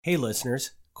Hey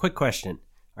listeners, quick question.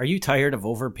 Are you tired of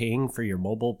overpaying for your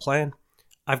mobile plan?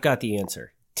 I've got the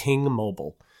answer. Ting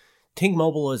Mobile. Ting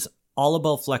Mobile is all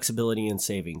about flexibility and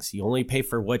savings. You only pay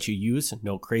for what you use,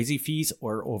 no crazy fees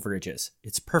or overages.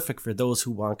 It's perfect for those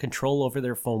who want control over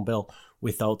their phone bill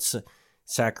without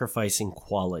sacrificing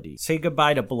quality. Say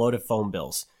goodbye to bloated phone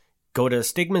bills. Go to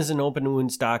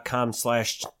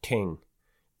stigmasandopenwounds.com/ting.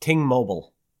 Ting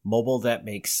Mobile. Mobile that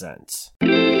makes sense.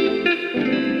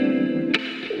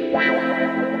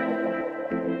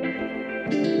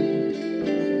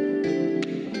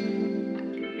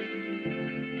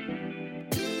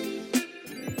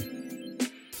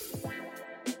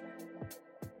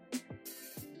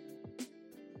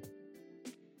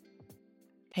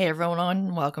 Hey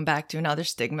everyone, welcome back to another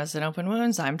Stigmas and Open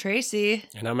Wounds. I'm Traci.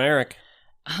 And I'm Eric.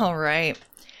 All right,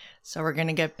 so we're going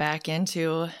to get back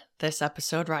into this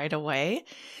episode right away.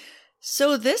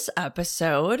 So this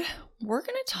episode, we're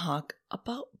going to talk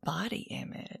about body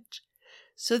image.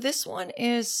 So this one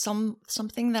is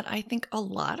something that I think a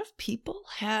lot of people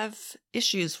have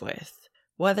issues with.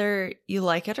 Whether you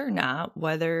like it or not,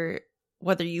 whether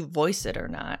you voice it or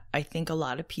not, I think a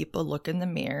lot of people look in the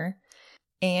mirror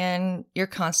and you're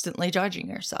constantly judging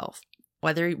yourself.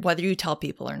 Whether you tell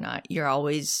people or not, you're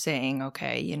always saying,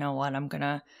 okay, you know what, I'm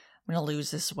gonna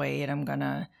lose this weight, I'm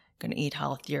gonna eat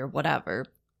healthier, whatever.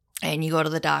 And you go to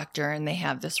the doctor and they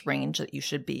have this range that you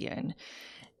should be in.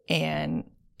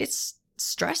 And it's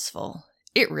stressful.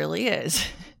 It really is.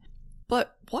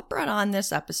 But what brought on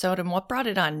this episode and what brought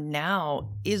it on now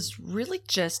is really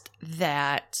just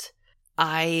that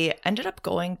I ended up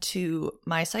going to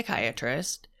my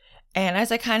psychiatrist. And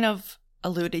as I kind of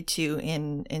alluded to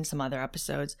in some other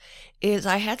episodes, is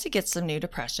I had to get some new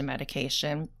depression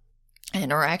medication.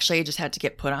 Or actually, I just had to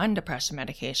get put on depression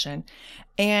medication.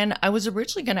 And I was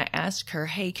originally going to ask her,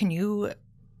 hey, can you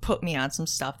put me on some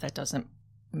stuff that doesn't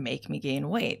make me gain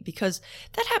weight? Because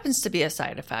that happens to be a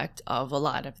side effect of a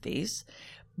lot of these.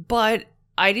 But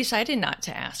I decided not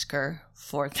to ask her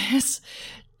for this,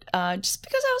 just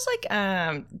because I was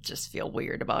like, just feel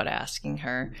weird about asking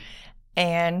her.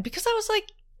 And because I was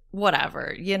like,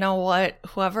 whatever, you know what,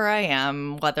 whoever I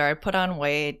am, whether I put on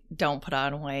weight, don't put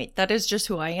on weight, that is just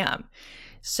who I am.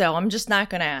 So I'm just not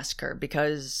going to ask her,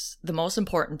 because the most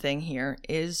important thing here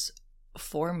is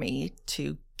for me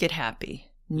to get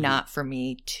happy, not for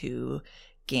me to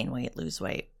gain weight, lose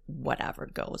weight, whatever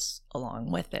goes along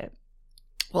with it.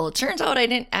 Well, it turns out I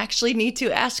didn't actually need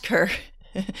to ask her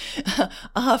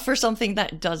for something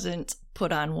that doesn't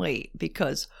put on weight,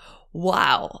 because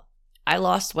wow, I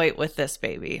lost weight with this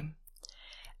baby.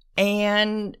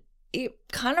 And it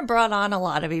kind of brought on a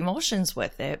lot of emotions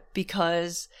with it,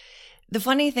 because the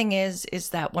funny thing is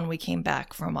that when we came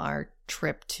back from our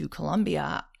trip to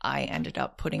Colombia, I ended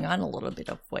up putting on a little bit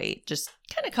of weight. Just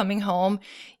kind of coming home,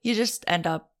 you just end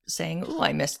up saying, "Oh,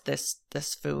 I missed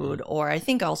this food." Or I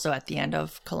think also at the end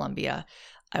of Colombia,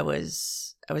 I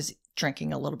was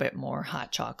drinking a little bit more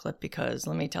hot chocolate, because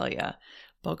let me tell you,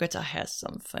 Bogota has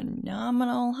some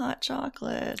phenomenal hot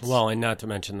chocolates. Well, and not to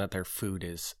mention that their food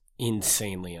is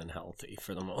insanely unhealthy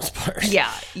for the most part.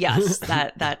 Yeah, yes,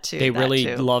 that too. They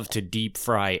really love to deep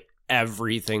fry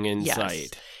everything in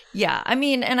sight. Yeah, I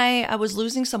mean, and I was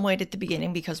losing some weight at the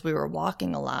beginning because we were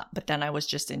walking a lot, but then I was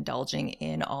just indulging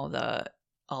in all the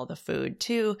food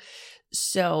too.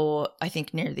 So I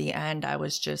think near the end, I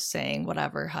was just saying,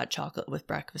 whatever, hot chocolate with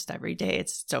breakfast every day,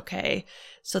 it's okay.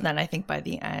 So then I think by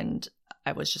the end,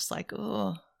 I was just like,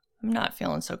 oh, I'm not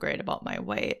feeling so great about my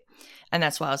weight. And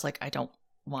that's why I was like, I don't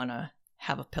want to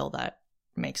have a pill that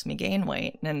makes me gain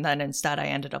weight. And then instead I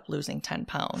ended up losing 10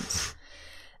 pounds.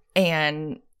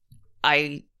 And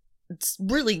it's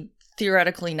really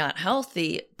theoretically not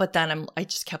healthy, but then I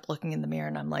just kept looking in the mirror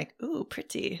and I'm like, ooh,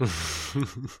 pretty.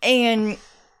 And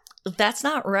that's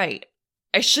not right.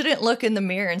 I shouldn't look in the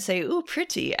mirror and say, ooh,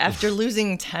 pretty, after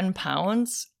losing 10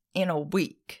 pounds in a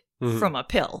week from a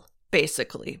pill,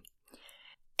 basically.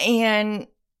 And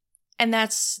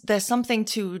that's something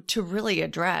to really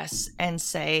address and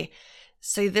say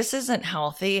this isn't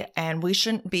healthy, and we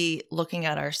shouldn't be looking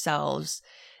at ourselves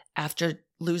after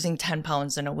losing 10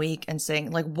 pounds in a week and saying,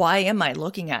 like, why am I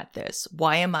looking at this?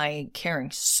 Why am I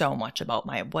caring so much about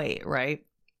my weight, right?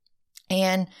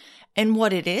 And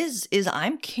what it is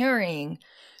I'm carrying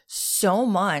so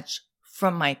much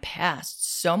from my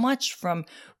past, so much from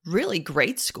really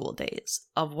grade school days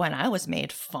of when I was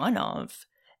made fun of.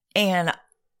 And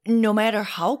no matter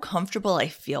how comfortable I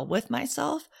feel with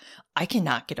myself, I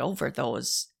cannot get over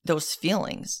those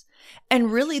feelings.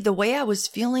 And really the way I was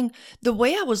feeling, the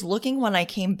way I was looking when I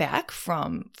came back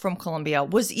from Colombia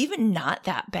was even not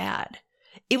that bad.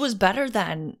 It was better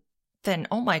than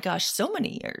oh my gosh, so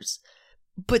many years.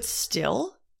 But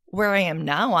still, where I am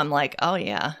now, I'm like, oh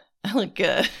yeah, I look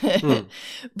good.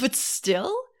 But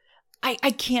still,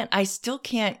 I still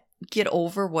can't get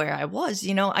over where I was.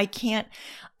 I can't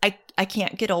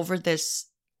get over this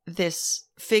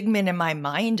figment in my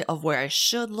mind of where I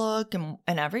should look and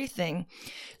everything.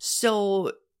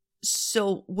 So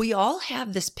we all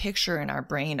have this picture in our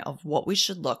brain of what we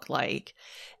should look like.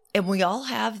 And we all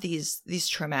have these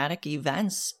traumatic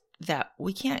events that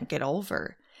we can't get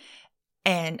over.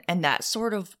 And that's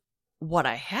sort of what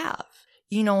I have.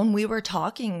 And we were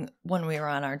talking when we were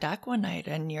on our deck one night,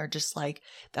 and you're just like,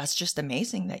 that's just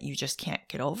amazing that you just can't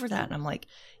get over that. And I'm like,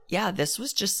 yeah, this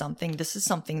is something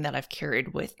that I've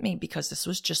carried with me, because this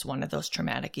was just one of those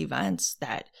traumatic events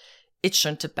that it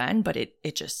shouldn't have been, but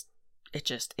it just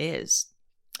is.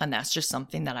 And that's just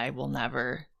something that I will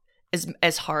never,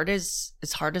 as hard as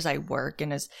I work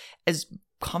and as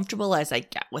comfortable as I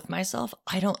get with myself,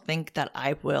 I don't think that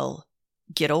I will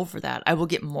get over that. I will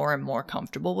get more and more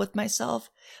comfortable with myself,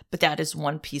 but that is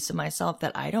one piece of myself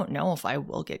that I don't know if I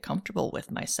will get comfortable with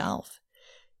myself.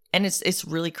 And it's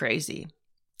really crazy.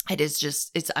 I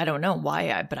don't know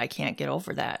why but I can't get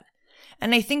over that.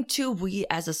 And I think too, we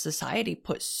as a society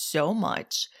put so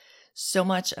much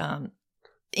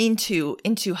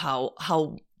into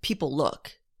how people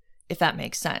look, if that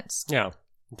makes sense. Yeah,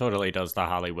 totally does, the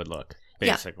Hollywood look,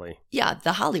 basically. Yeah,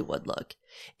 the Hollywood look.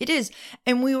 It is.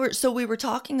 And we were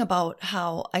talking about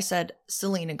how I said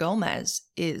Selena Gomez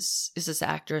is this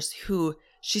actress who,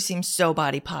 she seems so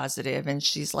body positive, and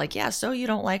she's like, yeah, so you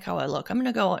don't like how I look. I'm going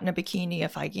to go out in a bikini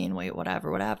if I gain weight,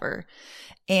 whatever.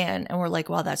 And we're like,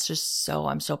 wow, that's just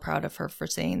I'm so proud of her for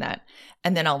saying that.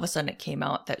 And then all of a sudden it came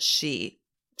out that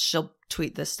she'll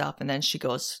tweet this stuff, and then she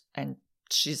goes, and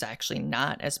she's actually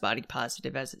not as body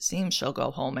positive as it seems. She'll go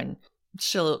home and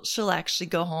she'll actually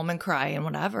go home and cry and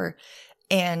whatever.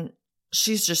 And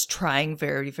she's just trying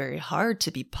very, very hard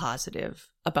to be positive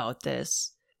about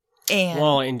this.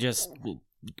 And just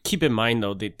keep in mind,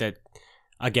 though, that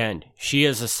again, she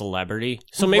is a celebrity.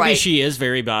 So maybe she is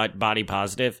very body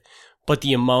positive, but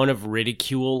the amount of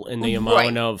ridicule and the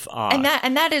amount of... and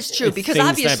that is true, because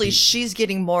obviously she's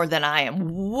getting more than I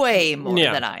am, way more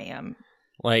than I am.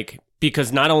 Like,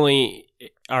 because not only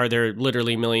are there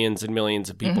literally millions and millions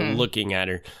of people looking at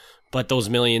her, but those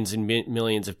millions and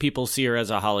millions of people see her as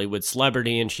a Hollywood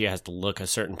celebrity, and she has to look a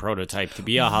certain prototype to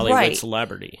be a Hollywood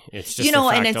celebrity. It's just a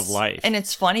fact of life. And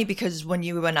it's funny, because when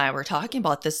you and I were talking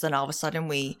about this, then all of a sudden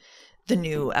the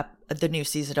new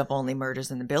season of Only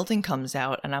Murders in the Building comes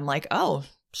out, and I'm like, oh,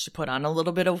 she put on a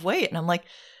little bit of weight. And I'm like,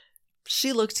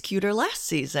 she looked cuter last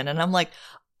season. And I'm like,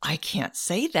 I can't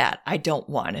say that. I don't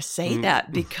want to say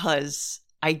that, because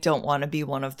I don't want to be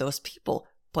one of those people.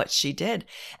 But she did.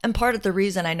 And part of the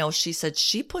reason I know she said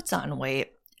she puts on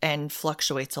weight and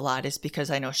fluctuates a lot is because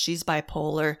I know she's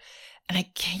bipolar, and I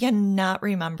cannot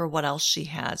remember what else she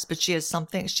has, but she has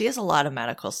a lot of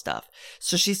medical stuff.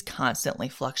 So she's constantly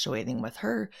fluctuating with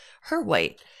her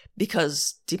weight,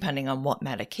 because depending on what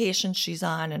medication she's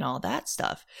on and all that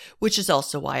stuff, which is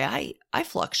also why I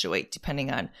fluctuate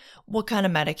depending on what kind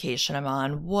of medication I'm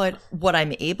on, what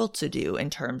I'm able to do in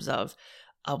terms of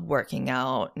working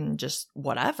out and just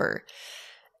whatever.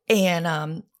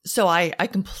 And so I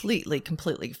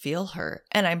completely feel her.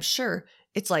 And I'm sure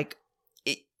it's like,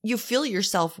 you feel your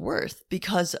self-worth,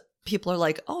 because people are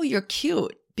like, oh, you're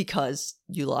cute because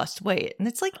you lost weight. And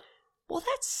it's like, well,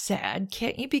 that's sad.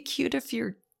 Can't you be cute if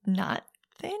you're not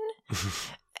thin?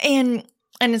 and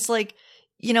it's like,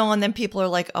 and then people are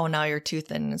like, oh, now you're too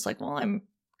thin. And it's like, well, I'm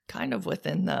kind of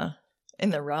in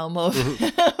the realm of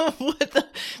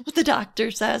what the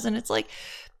doctor says. And it's like,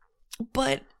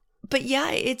 but yeah,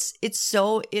 it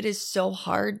is so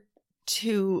hard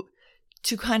to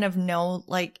kind of know,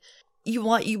 like, you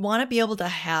want to be able to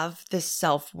have this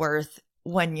self-worth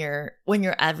when you're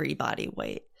everybody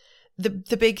weight.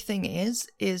 The big thing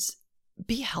is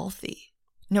be healthy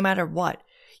no matter what.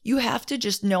 You have to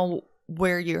just know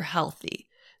where you're healthy.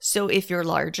 So if you're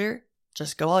larger,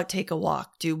 just go out, take a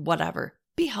walk, do whatever.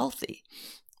 Be healthy.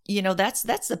 That's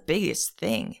the biggest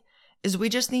thing, is we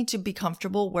just need to be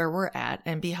comfortable where we're at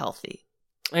and be healthy.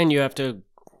 And you have to,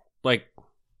 like,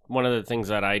 one of the things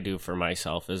that I do for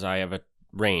myself is I have a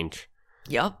range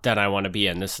that I want to be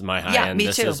in. This is my high end.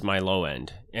 This is my low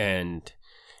end. And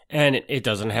it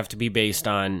doesn't have to be based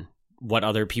on what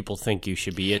other people think you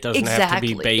should be. It doesn't have to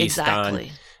be based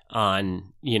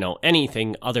on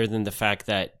anything other than the fact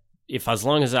that as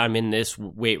long as I'm in this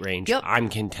weight range, I'm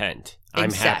content.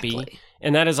 I'm happy.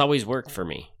 And that has always worked for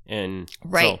me. And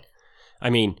so, I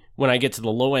mean, when I get to the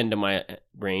low end of my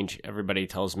range, everybody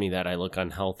tells me that I look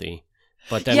unhealthy.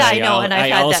 But then Yeah, I know, and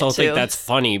I've I had also that think too. that's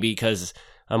funny because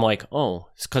I'm like, oh,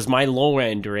 it's because my low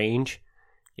end range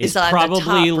is Is on the probably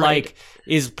top, right?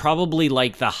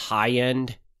 like the high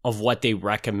end of what they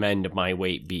recommend my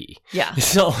weight be. Yeah.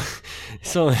 So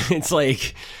it's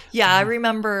like, Yeah, I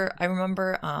remember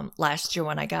last year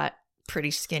when I got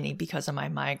pretty skinny because of my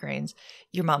migraines,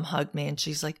 your mom hugged me and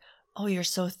she's like, "Oh, you're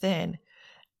so thin."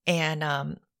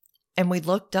 And we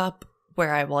looked up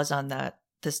where I was on the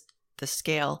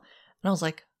scale, and I was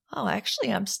like, "Oh,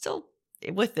 actually I'm still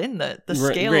within the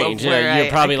scale range. of where You're I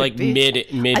probably could like be." mid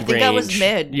I think I was range.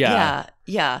 mid. Yeah.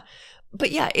 Yeah.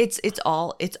 But yeah, it's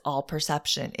all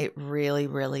perception. It really,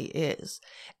 really is.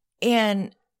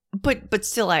 And but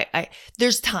still I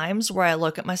there's times where I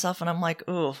look at myself and I'm like,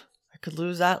 "Oh, I could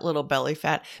lose that little belly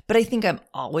fat." But I think I'm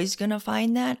always going to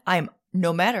find that.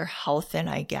 No matter how thin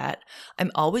I get,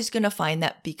 I'm always going to find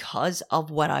that because of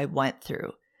what I went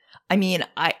through. I mean,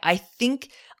 I think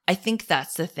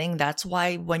that's the thing. That's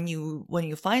why when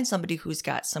you find somebody who's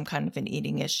got some kind of an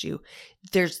eating issue,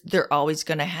 they're always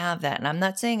going to have that. And I'm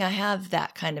not saying I have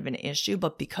that kind of an issue,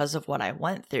 but because of what I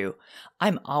went through,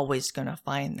 I'm always going to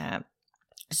find that.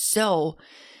 So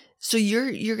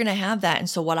you're going to have that. And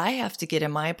so what I have to get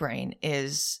in my brain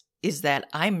is that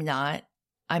I'm not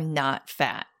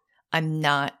fat. I'm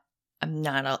not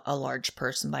a large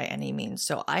person by any means.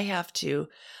 So I have to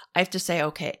say,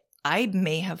 okay, I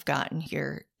may have gotten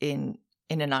here in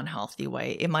an unhealthy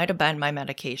way. It might have been my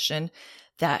medication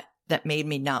that made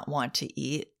me not want to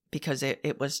eat because it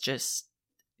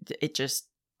just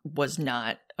was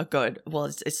not a good, well,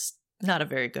 it's not a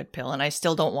very good pill. And I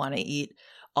still don't want to eat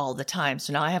all the time.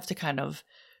 So now I have to kind of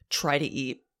try to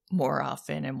eat more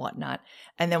often and whatnot.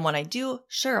 And then when I do,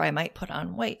 sure, I might put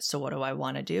on weight. So what do I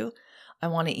want to do? I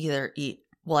want to either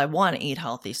I want to eat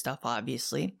healthy stuff,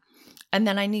 obviously. And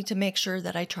then I need to make sure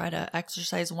that I try to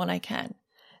exercise when I can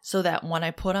so that when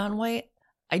I put on weight,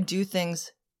 I do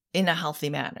things in a healthy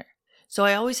manner. So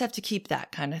I always have to keep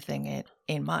that kind of thing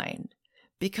in mind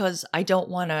because I don't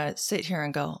want to sit here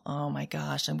and go, oh my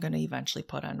gosh, I'm going to eventually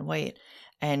put on weight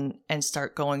and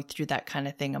start going through that kind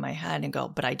of thing in my head and go,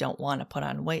 but I don't want to put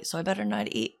on weight, so I better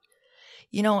not eat.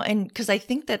 And because I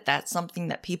think that that's something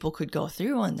that people could go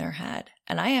through in their head.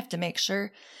 And I have to make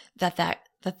sure that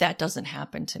doesn't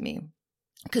happen to me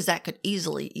because that could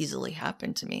easily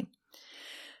happen to me.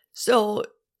 So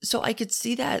I could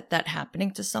see that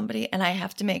happening to somebody, and I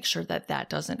have to make sure that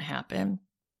doesn't happen.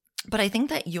 But I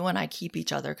think that you and I keep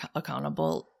each other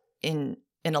accountable in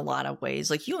a lot of ways.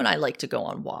 Like you and I like to go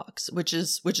on walks, which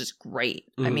is great.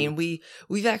 I mean,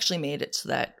 we've actually made it so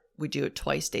that we do it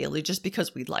twice daily just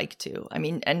because we'd like to. I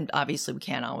mean, and obviously we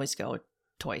can't always go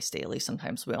twice daily.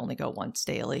 Sometimes we only go once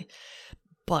daily.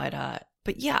 But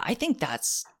yeah, I think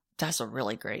that's a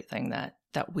really great thing that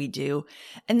we do.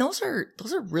 And those are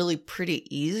really pretty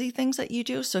easy things that you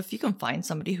do. So if you can find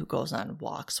somebody who goes on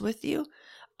walks with you,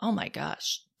 oh my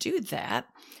gosh, do that.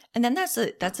 And then that's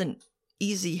an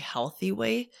easy, healthy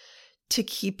way to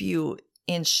keep you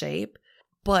in shape,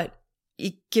 but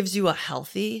it gives you a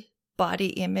healthy body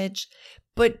image.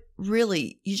 But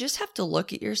really, you just have to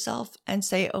look at yourself and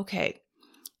say, okay,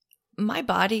 my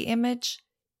body image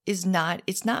it's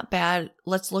not bad.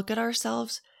 Let's look at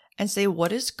ourselves and say,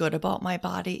 what is good about my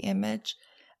body image?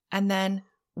 And then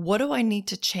what do I need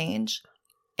to change?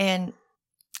 And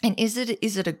is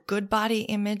it a good body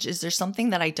image? Is there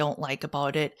something that I don't like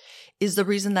about it? Is the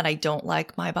reason that I don't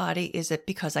like my body, is it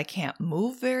because I can't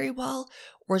move very well?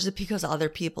 Or is it because other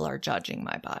people are judging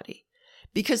my body?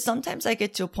 Because sometimes I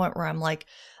get to a point where I'm like,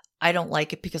 I don't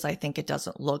like it because I think it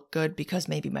doesn't look good because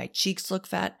maybe my cheeks look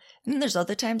fat. And then there's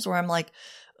other times where I'm like,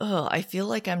 oh, I feel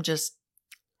like I'm just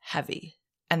heavy.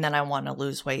 And then I want to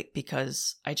lose weight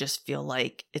because I just feel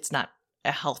like it's not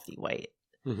a healthy weight.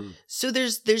 Mm-hmm. So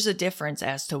there's a difference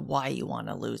as to why you want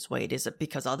to lose weight. Is it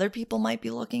because other people might be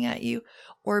looking at you,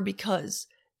 or because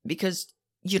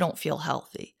you don't feel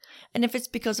healthy? And if it's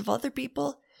because of other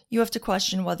people, you have to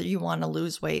question whether you want to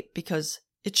lose weight because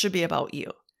it should be about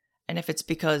you. And if it's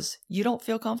because you don't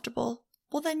feel comfortable,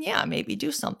 well then yeah, maybe do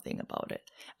something about it.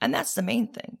 And that's the main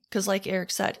thing. Because like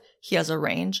Eric said, he has a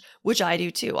range, which I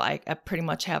do too. I pretty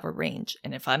much have a range.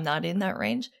 And if I'm not in that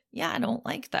range, yeah, I don't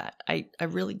like that. I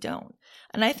really don't.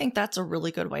 And I think that's a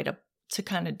really good way to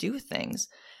kind of do things,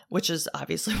 which is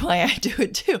obviously why I do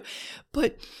it too.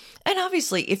 And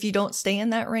obviously, if you don't stay in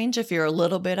that range, if you're a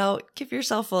little bit out, give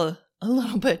yourself a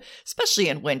little bit, especially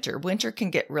in winter. Winter can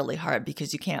get really hard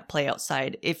because you can't play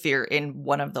outside if you're in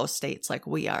one of those states like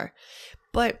we are.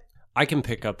 But I can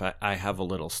pick up, I have a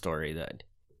little story that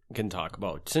I can talk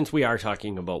about. Since we are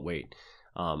talking about weight,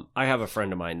 I have a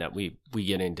friend of mine that we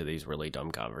get into these really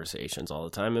dumb conversations all the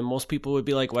time, and most people would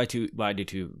be like, why do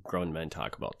two grown men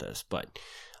talk about this? But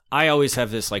I always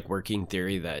have this like working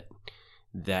theory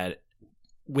that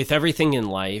with everything in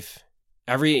life,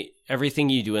 everything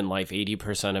you do in life,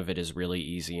 80% of it is really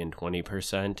easy and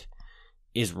 20%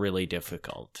 is really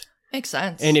difficult. Makes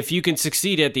sense. And if you can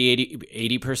succeed at the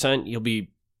 80%,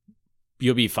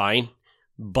 you'll be fine.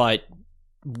 But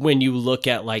when you look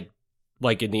at like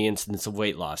in the instance of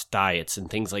weight loss, diets and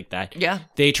things like that,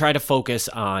 they try to focus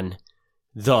on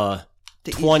the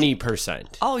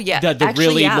 20%. Oh yeah, the actually,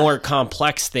 really more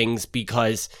complex things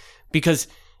because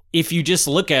if you just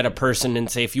look at a person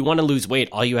and say, if you want to lose weight,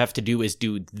 all you have to do is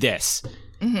do this.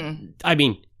 Mm-hmm. I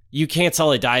mean, you can't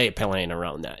sell a diet plan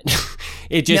around that.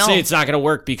 It's not going to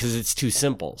work because it's too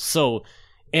simple. So,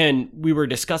 and we were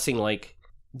discussing like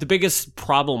the biggest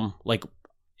problem, like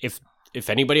if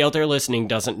anybody out there listening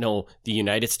doesn't know, the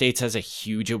United States has a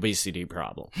huge obesity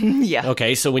problem. Yeah.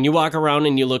 Okay. So when you walk around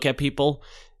and you look at people,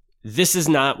 this is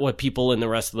not what people in the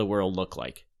rest of the world look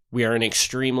like. We are an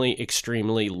extremely,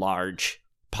 extremely large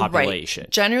population.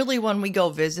 Right. Generally, when we go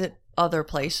visit other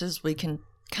places, we can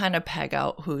kind of peg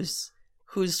out who's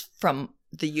from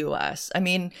the U.S. I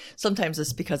mean, sometimes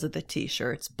it's because of the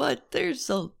T-shirts, but there's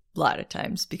a lot of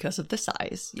times because of the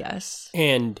size. Yes.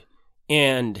 And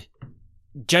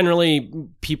generally,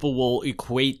 people will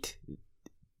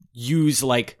use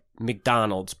like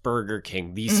McDonald's, Burger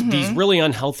King, these really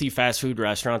unhealthy fast food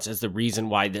restaurants as the reason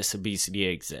why this obesity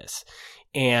exists.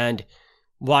 And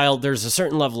while there's a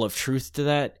certain level of truth to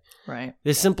that, right,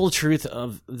 the simple truth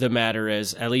of the matter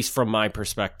is, at least from my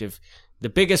perspective, the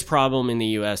biggest problem in the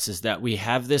U.S. is that we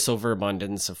have this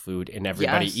overabundance of food and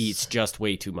everybody eats just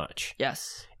way too much.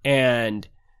 Yes. And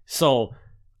so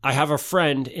I have a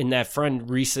friend, and that friend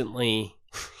recently,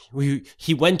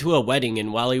 he went to a wedding,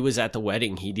 and while he was at the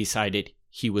wedding, he decided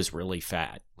he was really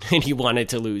fat and he wanted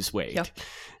to lose weight. Yep.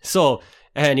 So,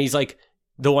 and he's like,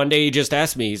 the one day he just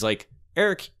asked me, he's like,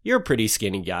 Eric, you're a pretty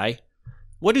skinny guy.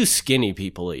 What do skinny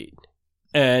people eat?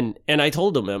 And I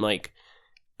told him, I'm like,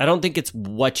 I don't think it's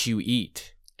what you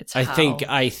eat. I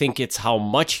think it's how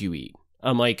much you eat.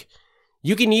 I'm like,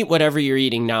 you can eat whatever you're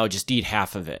eating now, just eat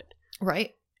half of it.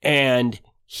 Right. And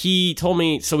he told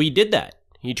me, so he did that.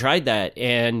 He tried that,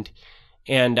 and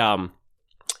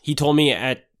he told me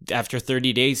after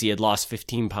 30 days he had lost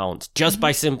 15 pounds just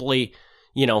by simply,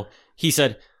 he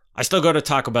said, I still go to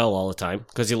Taco Bell all the time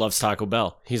because he loves Taco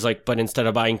Bell. He's like, but instead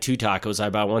of buying 2 tacos, I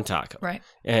buy 1 taco. Right.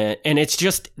 And it's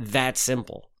just that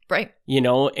simple. Right.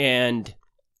 And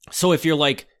so if you're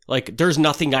like there's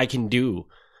nothing I can do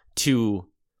to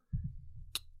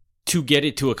get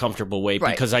it to a comfortable weight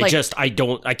because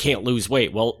I can't lose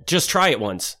weight. Well, just try it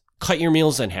once. Cut your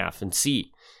meals in half and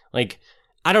see. Like,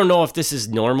 I don't know if this is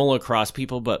normal across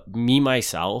people, but me,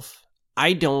 myself,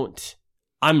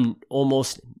 I'm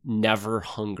almost never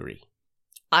hungry.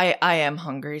 I am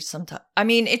hungry sometimes. I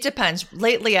mean, it depends.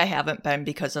 Lately, I haven't been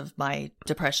because of my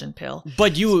depression pill.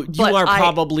 But you are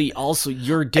probably also,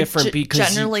 you're different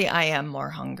because generally I am more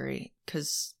hungry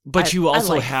because. But you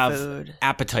also have food.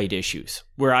 Appetite issues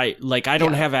where I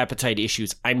don't have appetite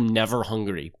issues. I'm never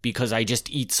hungry because I just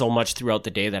eat so much throughout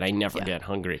the day that I never get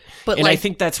hungry. And I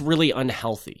think that's really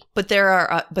unhealthy. But there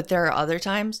are other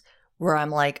times where I'm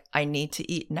like, I need to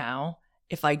eat now.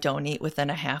 If I don't eat within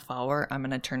a half hour, I'm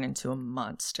going to turn into a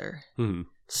monster. Mm-hmm.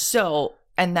 So,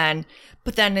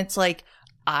 but then it's like,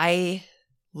 I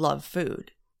love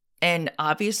food. And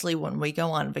obviously when we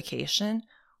go on vacation,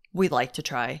 we like to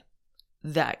try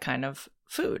that kind of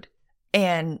food.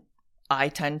 And I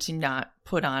tend to not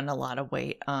put on a lot of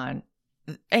weight on,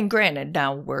 and granted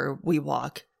now we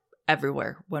walk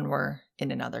everywhere when we're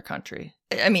in another country.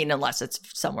 I mean, unless it's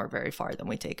somewhere very far, then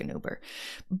we take an Uber.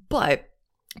 But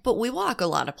we walk a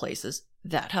lot of places.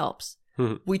 That helps.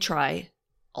 Mm-hmm. We try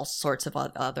all sorts of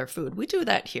other food. We do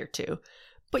that here too.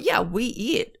 But yeah, we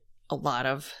eat a lot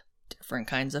of different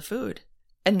kinds of food.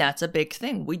 And that's a big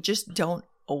thing. We just don't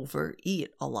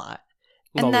overeat a lot.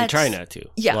 And we try not to.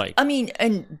 Yeah. I mean,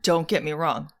 and don't get me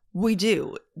wrong. We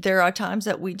do. There are times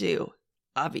that we do,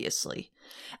 obviously.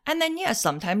 And then, yeah,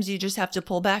 sometimes you just have to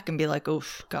pull back and be like, oh,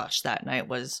 gosh, that night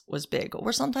was big.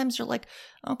 Or sometimes you're like,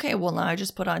 okay, well, now I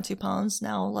just put on 2 pounds.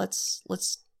 Now let's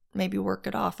maybe work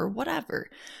it off or whatever.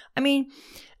 I mean,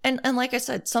 and like I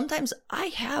said, sometimes I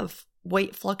have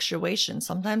weight fluctuation.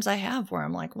 Sometimes I have where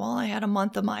I'm like, well, I had a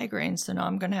month of migraines, so now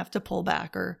I'm going to have to pull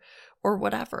back or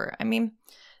whatever. I mean,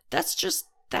 that's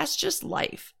just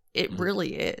life. It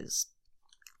really is.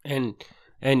 And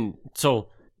so...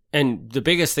 And the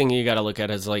biggest thing you got to look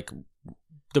at is like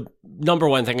the number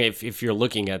one thing if you're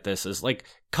looking at this is like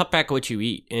cut back what you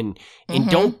eat and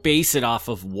don't base it off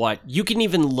of what you can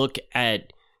even look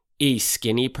at a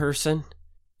skinny person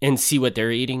and see what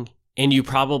they're eating, and you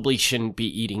probably shouldn't be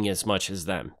eating as much as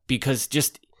them because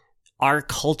just our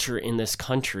culture in this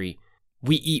country,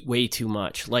 we eat way too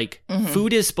much. Like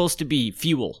food is supposed to be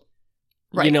fuel.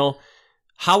 Right. You know,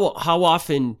 how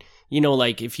often, you know,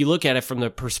 like if you look at it from the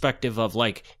perspective of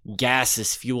like gas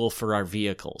is fuel for our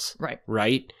vehicles. Right.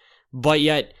 Right. But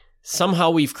yet somehow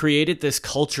we've created this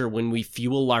culture when we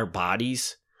fuel our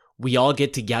bodies, we all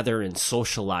get together and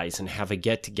socialize and have a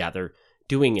get together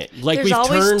doing it. Like there's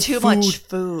always too much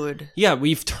food. Yeah.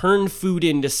 We've turned food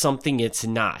into something it's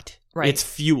not. Right. It's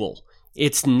fuel.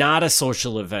 It's not a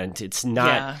social event. It's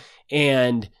not.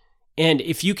 Yeah. And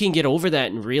if you can get over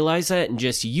that and realize that and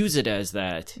just use it as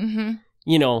that,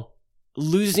 you know,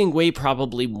 losing weight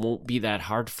probably won't be that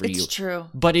hard for you. It's true.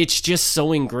 But it's just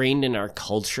so ingrained in our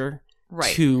culture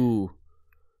to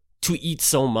eat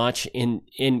so much. And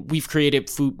we've created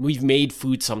food. We've made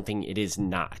food something it is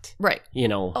not. Right. You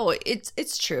know. Oh,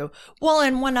 it's true. Well,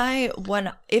 and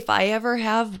if I ever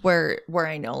have where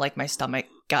I know like my stomach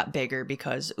got bigger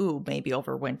because maybe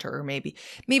over winter or maybe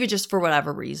just for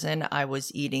whatever reason I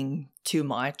was eating too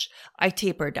much, I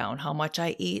taper down how much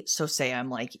I eat. So say I'm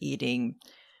like eating,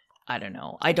 I don't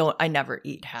know, I never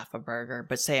eat half a burger,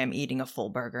 but say I'm eating a full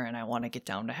burger and I want to get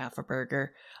down to half a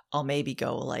burger, I'll maybe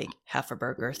go like half a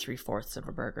burger, 3/4 of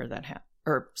a burger, then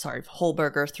whole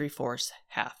burger, 3/4,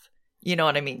 half. You know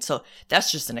what I mean? So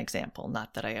that's just an example.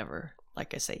 Not that I ever,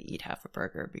 like I say, eat half a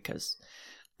burger because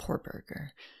poor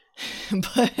burger.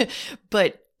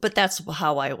 but that's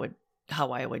how I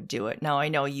would do it. Now I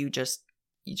know you just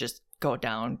go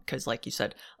down because, like you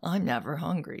said, I'm never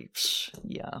hungry.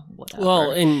 Yeah, whatever.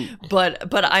 Well,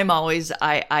 but I'm always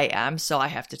I am, so I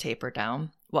have to taper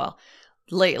down. Well,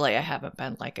 lately I haven't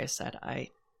been. Like I said, I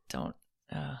don't.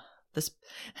 This.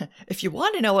 If you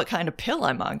want to know what kind of pill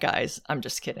I'm on, guys, I'm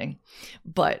just kidding.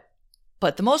 But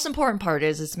the most important part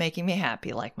is it's making me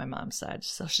happy, like my mom said.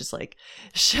 So she's like,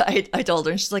 I told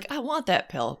her, and she's like, I want that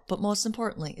pill. But most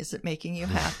importantly, is it making you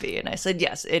happy? And I said,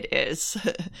 yes, it is.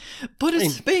 But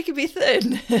it's making me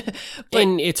thin.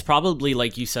 And it's probably,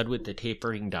 like you said, with the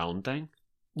tapering down thing,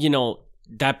 you know,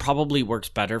 that probably works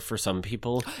better for some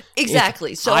people.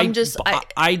 Exactly. So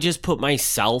I just put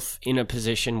myself in a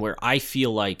position where I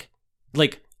feel like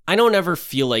I don't ever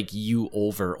feel like you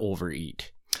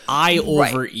overeat. I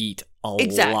overeat a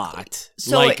lot.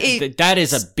 So like that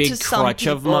is a big crutch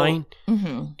of mine.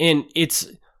 And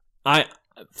I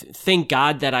thank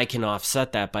God that I can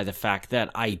offset that by the fact that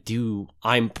I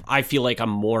feel like I'm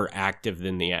more active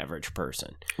than the average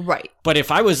person. Right. But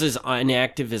if I was as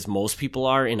inactive as most people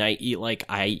are and I eat like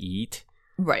I eat,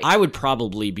 right, I would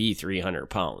probably be 300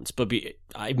 pounds, but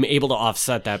I'm able to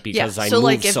offset that because I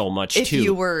move so much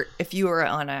too. If you were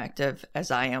inactive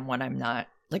as I am when I'm not,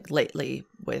 like lately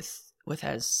with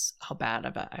how bad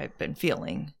I've been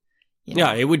feeling. You know?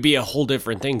 Yeah, it would be a whole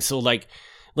different thing. So like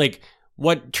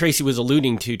what Traci was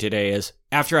alluding to today is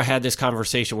after I had this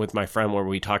conversation with my friend where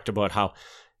we talked about how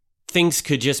things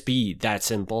could just be that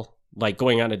simple, like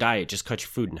going on a diet, just cut your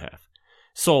food in half.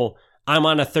 So I'm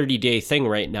on a 30-day thing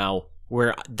right now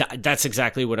where that's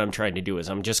exactly what I'm trying to do is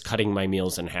I'm just cutting my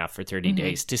meals in half for 30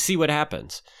 days to see what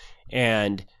happens.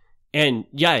 And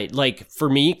yeah, like for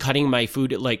me, cutting my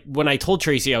food, like when I told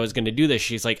Traci I was going to do this,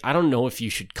 she's like, I don't know if you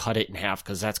should cut it in half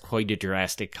because that's quite a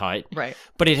drastic cut. Right.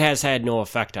 But it has had no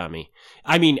effect on me.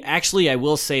 I mean, actually, I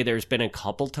will say there's been a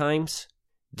couple times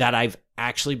that I've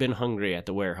actually been hungry at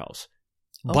the warehouse.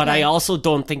 Okay. But I also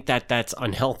don't think that that's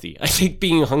unhealthy. I think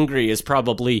being hungry is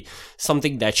probably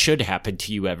something that should happen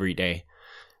to you every day.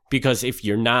 Because if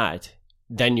you're not,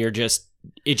 then you're just...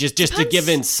 It's just a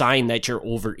given sign that you're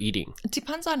overeating. It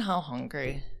depends on how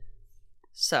hungry.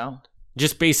 So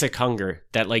just basic hunger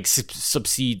that like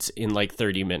subsides in like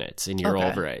 30 minutes and you're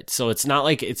over it. So it's not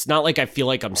like I feel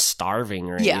like I'm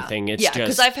starving or anything. It's just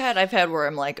because I've had where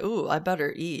I'm like, ooh, I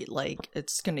better eat. Like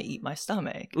it's gonna eat my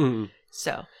stomach.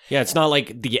 So yeah, it's not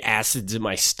like the acids in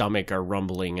my stomach are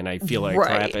rumbling and I feel like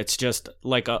crap. It's just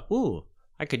like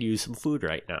I could use some food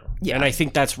right now. Yeah. And I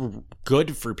think that's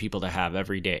good for people to have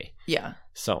every day. Yeah.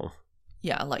 So.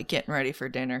 Yeah, like getting ready for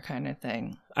dinner kind of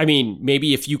thing. I mean,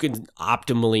 maybe if you can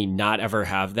optimally not ever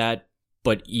have that,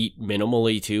 but eat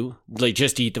minimally too. Like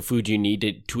just eat the food you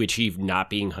need to achieve not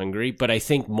being hungry. But I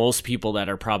think most people that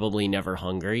are probably never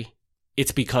hungry,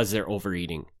 it's because they're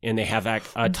overeating. And they have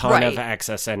a ton of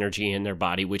excess energy in their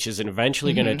body, which is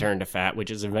eventually going to turn to fat,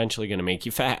 which is eventually going to make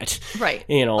you fat. Right.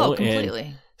 You know? Oh, completely.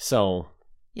 And so...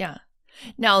 Yeah.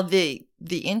 Now, the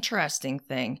interesting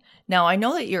thing, now I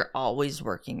know that you're always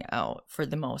working out for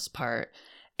the most part,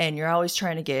 and you're always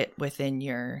trying to get within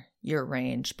your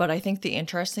range. But I think the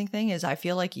interesting thing is I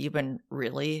feel like you've been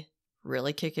really,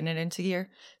 really kicking it into gear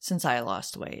since I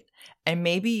lost weight. And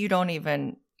maybe you don't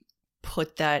even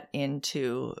put that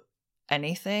into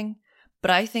anything,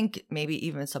 but I think maybe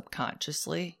even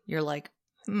subconsciously you're like,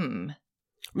 maybe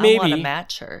I want to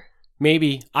match her.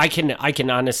 Maybe I can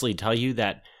honestly tell you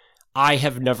that I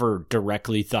have never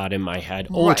directly thought in my head,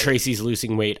 Right. Tracy's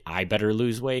losing weight, I better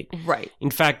lose weight. Right.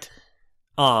 In fact,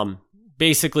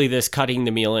 basically this cutting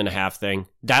the meal in half thing,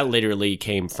 that literally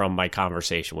came from my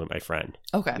conversation with my friend.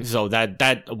 Okay. So that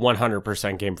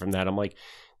 100% came from that. I'm like,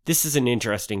 this is an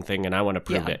interesting thing and I want to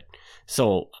prove it.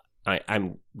 So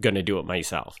I'm going to do it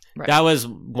myself. Right. That was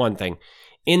one thing.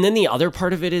 And then the other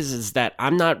part of it is that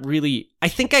I'm not really, I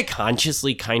think I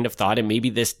consciously kind of thought, and maybe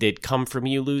this did come from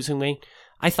you losing weight,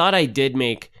 I thought I did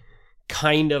make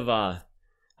kind of a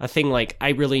thing like I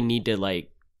really need to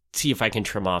like see if I can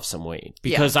trim off some weight.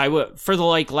 Because for the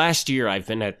like last year, I've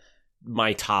been at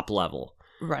my top level.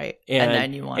 Right. And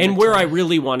then you want and where I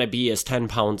really want to be is 10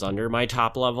 pounds under my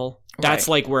top level. That's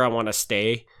like where I want to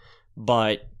stay.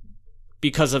 But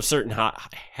because of certain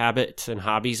habits and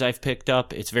hobbies I've picked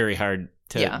up, it's very hard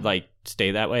to like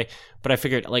stay that way. But I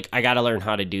figured like I got to learn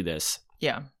how to do this.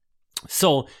 Yeah.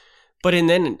 So, and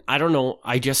then I don't know,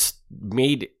 I just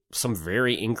made some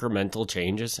very incremental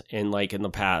changes. And like in the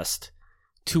past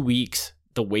 2 weeks,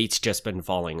 the weight's just been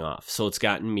falling off. So it's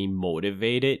gotten me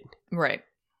motivated. Right.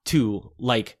 To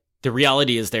like, the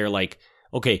reality is they're like,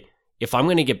 okay, if I'm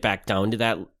going to get back down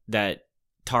to that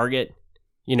target,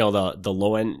 you know, the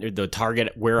low end, or the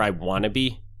target where I want to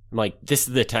be, I'm like, this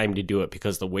is the time to do it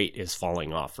because the weight is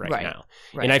falling off right now.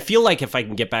 Right. And I feel like if I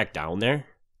can get back down there,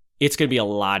 it's going to be a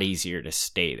lot easier to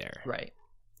stay there. Right.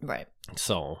 Right.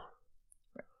 So.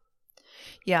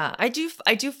 Yeah, I do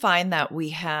find that we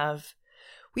have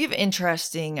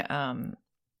interesting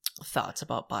thoughts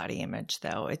about body image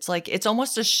though. It's like, it's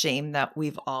almost a shame that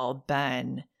we've all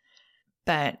been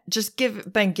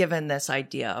given this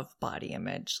idea of body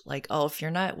image. Like, oh, if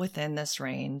you're not within this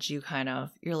range,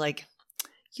 you're like,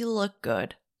 you look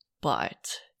good,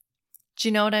 but do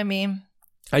you know what I mean?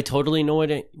 I totally know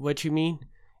what you mean.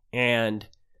 And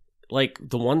like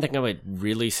the one thing I would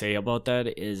really say about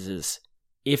that is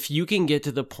if you can get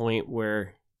to the point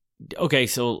where, okay,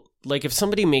 so like if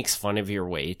somebody makes fun of your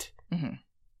weight,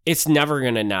 it's never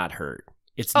going to not hurt.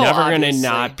 It's never going to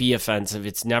not be offensive.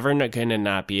 It's never going to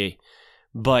not be.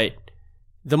 But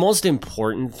the most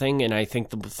important thing, and I think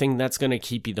the thing that's going to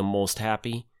keep you the most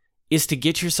happy, is to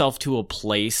get yourself to a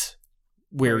place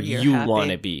where you want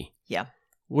to be. Yeah.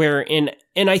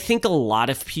 And I think a lot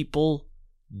of people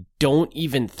don't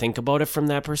even think about it from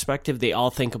that perspective. They all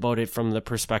think about it from the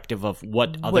perspective of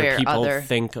what other people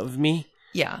think of me.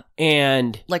 Yeah.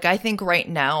 And like, I think right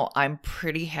now I'm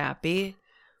pretty happy,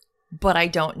 but I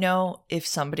don't know if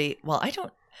somebody, I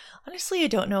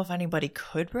don't know if anybody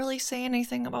could really say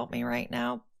anything about me right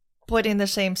now. But in the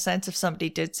same sense, if somebody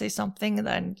did say something,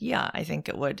 then yeah, I think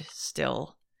it would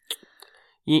still.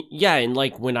 Yeah. And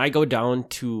like when I go down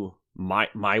to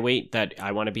my weight that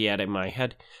I want to be at in my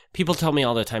head, people tell me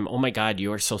all the time, oh my God,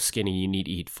 you are so skinny, you need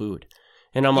to eat food.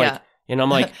 And I'm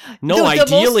like, no,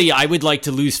 ideally I would like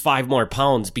to lose 5 more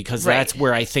pounds because that's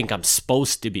where I think I'm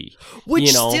supposed to be.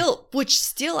 Which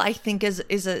still I think is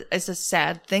a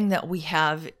sad thing that we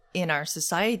have in our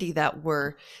society, that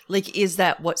we're like, is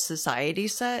that what society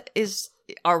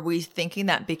are we thinking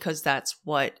that because that's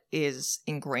what is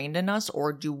ingrained in us,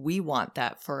 or do we want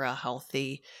that for a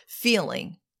healthy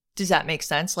feeling? Does that make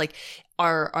sense? Like,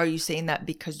 are you saying that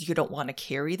because you don't want to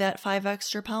carry that 5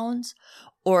 extra pounds?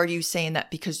 Or are you saying that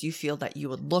because you feel that you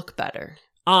would look better?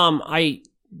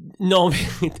 No,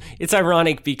 it's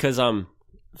ironic because,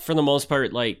 for the most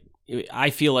part, like, I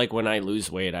feel like when I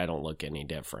lose weight, I don't look any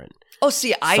different. Oh,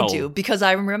 see, I do, because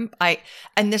I remember,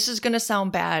 and this is going to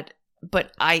sound bad,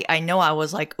 but I know I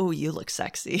was like, oh, you look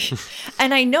sexy.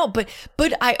 And I know, but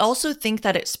I also think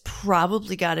that it's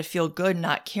probably got to feel good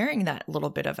not carrying that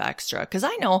little bit of extra. Because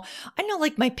I know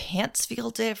like my pants feel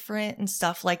different and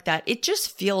stuff like that. It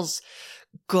just feels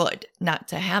good not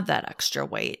to have that extra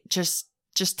weight. Just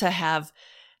to have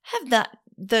that,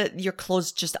 your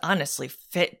clothes just honestly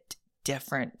fit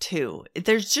different too.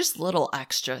 There's just little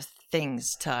extra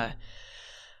things to,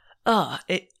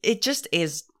 it just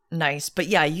is nice. But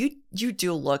yeah, you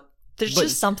do look, there's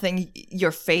just something,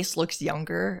 your face looks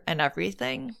younger and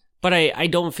everything. But I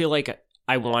don't feel like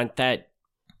I want that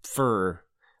for,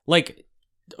 like,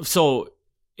 so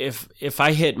if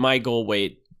I hit my goal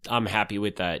weight, I'm happy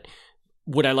with that.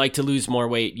 would I like to lose more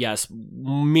weight? Yes.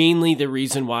 Mainly the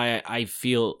reason why I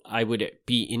feel I would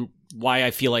be in, why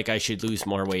I feel like I should lose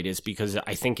more weight is because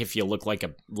I think if you look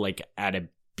at a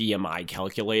BMI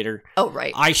calculator, oh,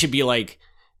 right, I should be like,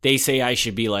 they say I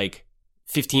should be like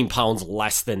 15 pounds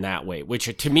less than that weight, which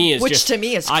to me is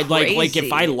crazy. Like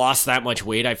if I lost that much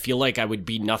weight, I feel like I would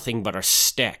be nothing but a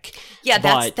stick. Yeah,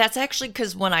 that's actually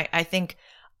because when I think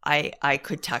I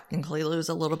could technically lose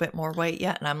a little bit more weight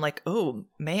yet, and I'm like, oh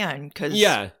man, because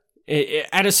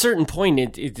at a certain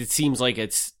point it seems like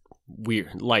it's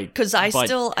weird, like because I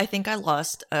think I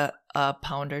lost a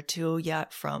pound or two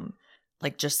yet from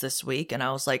like just this week, and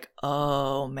I was like,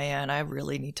 oh man, I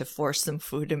really need to force some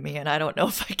food in me, and I don't know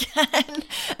if I can.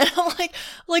 And I'm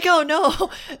like, oh no,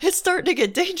 it's starting to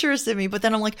get dangerous in me. But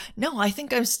then I'm like, no, I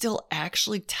think I'm still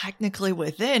actually technically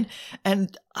within,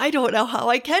 and I don't know how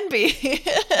I can be.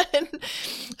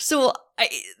 So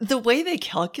the way they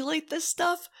calculate this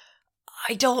stuff,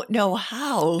 I don't know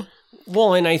how.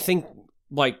 Well, and I think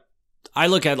like I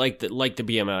look at like the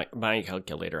BMI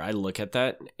calculator. I look at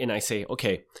that and I say,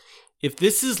 okay, if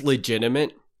this is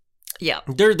legitimate, yeah,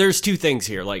 there's two things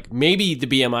here. Like maybe the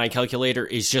BMI calculator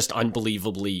is just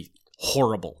unbelievably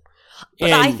horrible.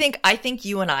 But I think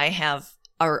you and I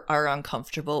are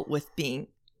uncomfortable with being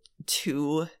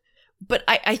too. But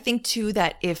I think too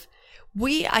that if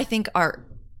we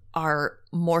are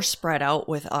more spread out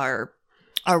with our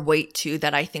weight too,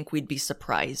 that I think we'd be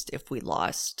surprised if we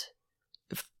lost,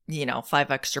 5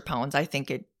 extra pounds. I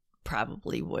think it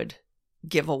probably would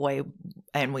give away,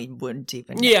 and we wouldn't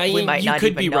even. Yeah, we might not even notice. You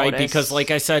could be right, because like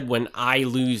I said, when I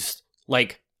lose,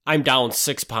 like I'm down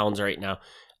 6 pounds right now,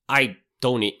 I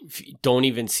don't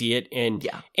even see it, and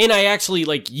I actually,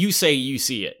 like, you say you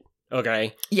see it,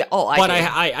 okay? Yeah. Oh,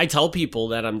 I tell people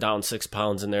that I'm down 6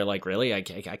 pounds, and they're like, really? I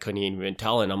couldn't even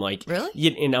tell, and I'm like,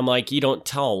 really? And I'm like, you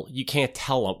can't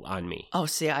tell on me. Oh,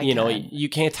 see, you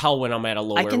can't tell when I'm at a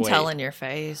lower weight. I can tell in your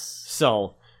face.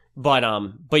 So. But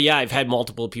yeah, I've had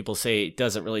multiple people say it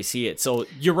doesn't really see it. So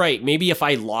you're right. Maybe if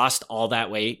I lost all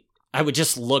that weight, I would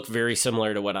just look very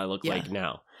similar to what I look like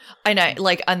now. And I,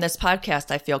 like, on this podcast,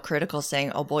 I feel critical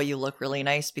saying, oh boy, you look really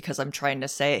nice, because I'm trying to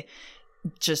say,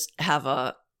 just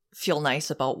feel nice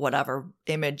about whatever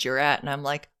image you're at. And I'm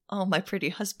like, oh, my pretty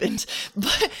husband.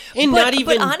 But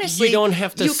honestly, you don't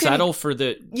have to settle for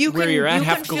where you're at.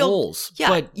 Have goals. Yeah,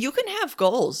 but you can have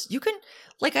goals. You can,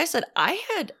 like I said, I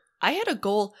had a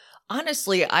goal.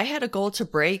 Honestly, I had a goal to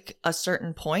break a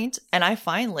certain point, and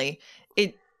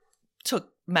it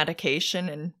took medication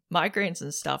and migraines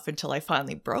and stuff until I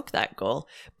finally broke that goal.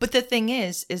 But the thing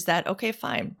is that, okay,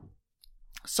 fine.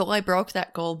 So I broke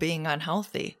that goal being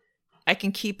unhealthy. I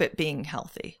can keep it being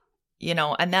healthy,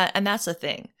 and that's the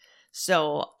thing.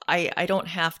 So I don't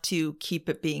have to keep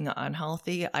it being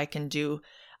unhealthy. I can do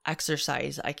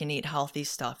exercise. I can eat healthy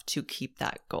stuff to keep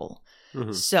that goal.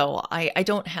 Mm-hmm. So I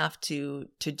don't have to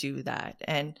do that.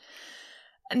 And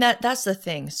that's the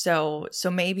thing. So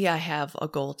maybe I have a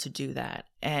goal to do that.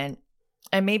 And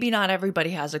maybe not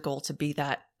everybody has a goal to be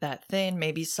that thin.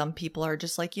 Maybe some people are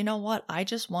just like, you know what? I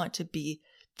just want to be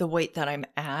the weight that I'm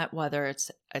at, whether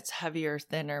it's heavier,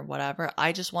 thinner, whatever.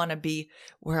 I just want to be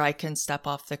where I can step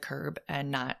off the curb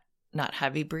and not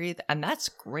heavy breathe. And that's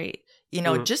great.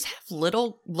 Just have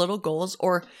little goals,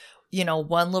 or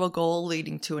one little goal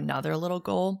leading to another little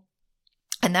goal.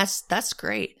 And that's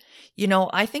great.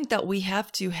 I think that we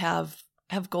have to have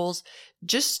goals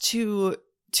just to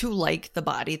like the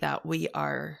body that we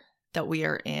are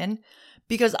in,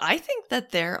 because I think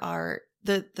that there are,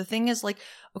 the thing is, like,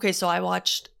 okay, so I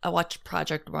watched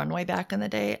Project Runway back in the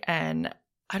day, and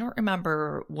I don't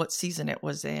remember what season it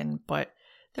was in, but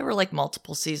there were like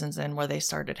multiple seasons in where they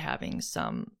started having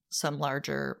some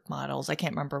larger models. I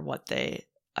can't remember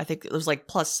I think it was like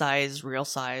plus size, real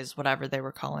size, whatever they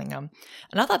were calling them.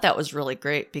 And I thought that was really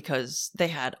great because they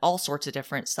had all sorts of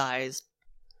different size,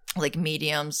 like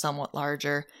medium, somewhat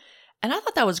larger. And I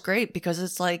thought that was great because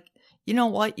it's like, you know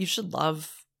what? You should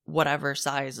love whatever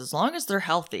size as long as they're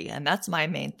healthy. And that's my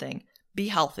main thing. Be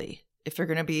healthy. If you're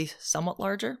going to be somewhat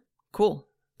larger, cool.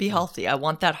 Be healthy. I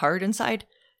want that heart inside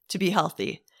to be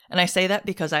healthy. And I say that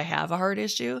because I have a heart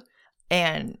issue.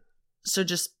 And so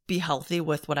just be healthy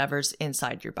with whatever's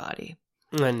inside your body.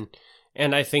 And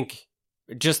I think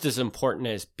just as important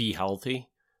as be healthy,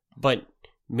 but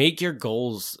make your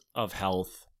goals of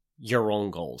health your own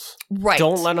goals. Right.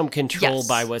 Don't let them control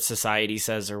by what society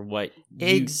says or what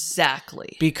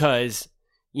exactly. Because,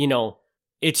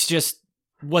 it's just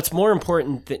what's more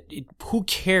important than who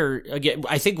cares. Again,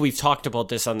 I think we've talked about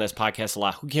this on this podcast a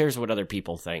lot. Who cares what other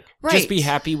people think? Right. Just be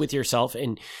happy with yourself.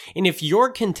 And if you're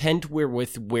content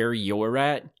with where you're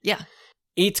at, yeah,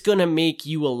 it's going to make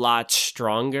you a lot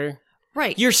stronger.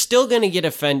 Right. You're still going to get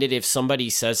offended if somebody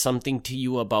says something to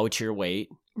you about your weight.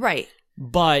 Right.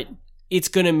 But it's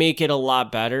going to make it a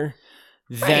lot better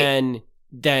than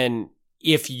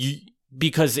if you,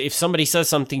 because if somebody says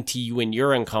something to you and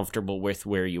you're uncomfortable with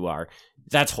where you are,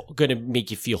 that's going to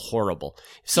make you feel horrible.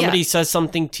 If somebody says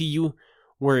something to you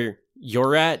where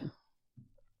you're at,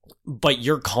 but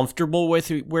you're comfortable with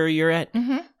where you're at,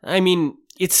 I mean,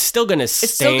 it's still going to sting.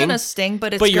 It's still going to sting,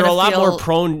 but you're a lot more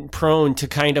prone to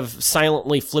kind of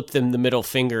silently flip them the middle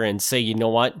finger and say, you know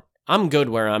what? I'm good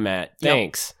where I'm at.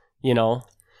 Thanks. You know?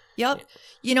 Yep.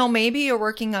 You know, maybe you're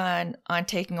working on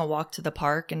taking a walk to the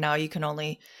park and now you can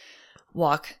only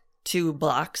walk 2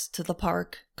 blocks to the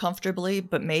park comfortably,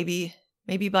 but maybe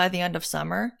by the end of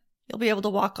summer, you'll be able to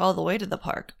walk all the way to the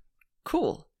park.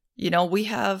 Cool. You know, we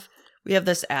have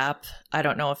this app. I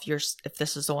don't know if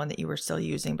this is the one that you were still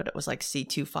using, but it was like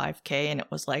C25K, and it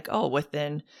was like, oh,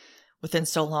 within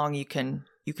so long you can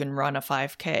run a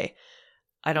 5K.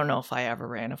 I don't know if I ever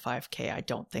ran a 5K. I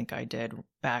don't think I did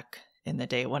back in the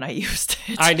day when I used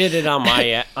it. I did it on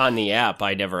the app.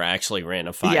 I never actually ran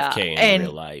a 5K in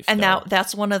real life. And now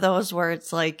that's one of those where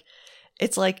it's like,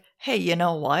 hey, you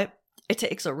know what? It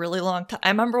takes a really long time. I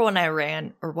remember when I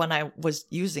ran, or when I was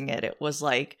using it, it was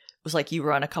like you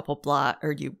run a couple blocks,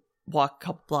 or you walk a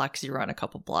couple blocks, you run a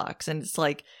couple blocks. And it's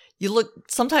like,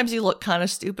 sometimes you look kind of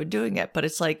stupid doing it, but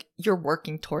it's like you're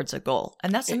working towards a goal.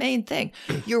 And that's the main thing.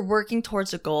 You're working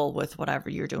towards a goal with whatever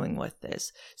you're doing with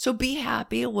this. So be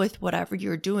happy with whatever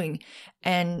you're doing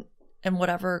and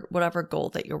whatever goal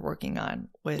that you're working on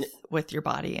with your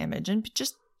body image, and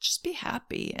just be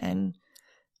happy and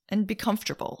be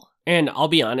comfortable. And I'll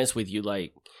be honest with you,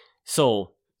 like,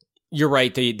 so you're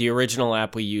right. The original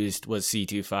app we used was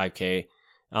C25K.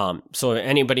 So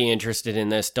anybody interested in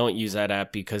this, don't use that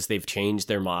app because they've changed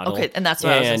their model. Okay, and that's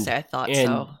what I was going to say. I thought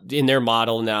so. In their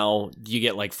model now, you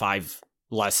get like 5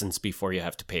 lessons before you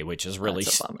have to pay, which is really,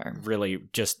 really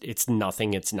just, it's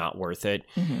nothing. It's not worth it.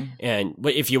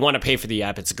 But if you want to pay for the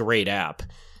app, it's a great app.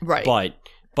 Right.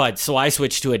 But so I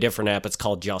switched to a different app. It's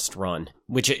called Just Run,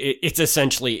 which it's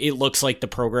essentially, it looks like the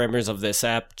programmers of this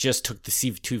app just took the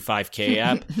C25K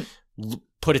app,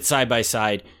 put it side by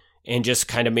side, and just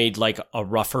kind of made like a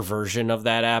rougher version of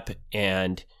that app,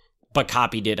 but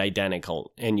copied it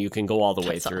identical, and you can go all the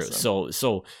way through. Awesome.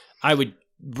 So I would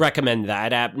recommend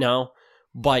that app now,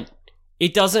 but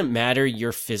it doesn't matter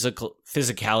your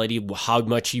physicality, how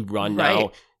much you run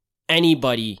now.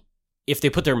 Anybody, if they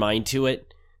put their mind to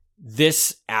it,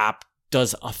 this app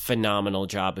does a phenomenal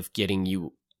job of getting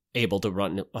you able to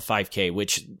run a 5K,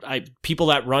 which people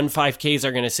that run 5Ks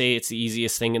are going to say it's the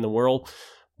easiest thing in the world.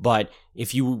 But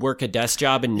if you work a desk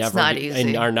job and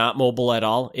and are not mobile at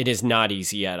all, it is not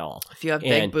easy at all. If you have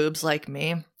big boobs like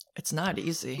me, it's not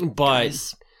easy. But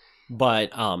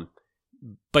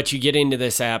you get into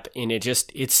this app and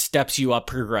it steps you up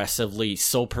progressively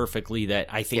so perfectly that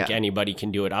I think anybody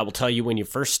can do it. I will tell you, when you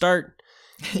first start,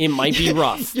 it might be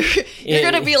rough. You're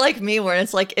going to be like me, where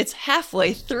it's like it's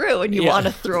halfway through and you want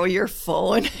to throw your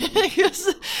phone.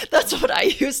 That's what I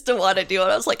used to want to do.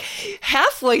 And I was like,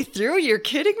 halfway through? You're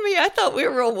kidding me? I thought we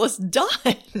were almost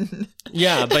done.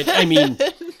 Yeah, but I mean,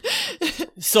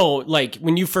 so like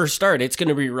when you first start, it's going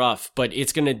to be rough, but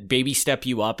it's going to baby step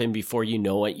you up. And before you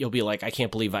know it, you'll be like, I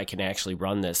can't believe I can actually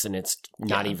run this. And it's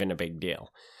not even a big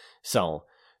deal. So,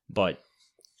 But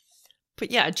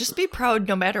yeah, just be proud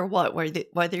no matter what,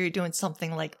 whether you're doing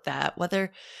something like that,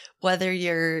 whether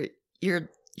you're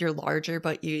larger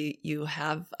but you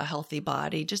have a healthy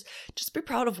body, just be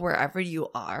proud of wherever you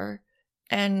are,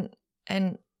 and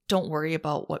don't worry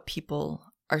about what people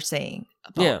are saying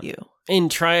about you.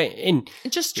 And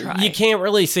just try. You can't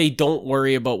really say don't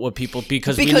worry about what people,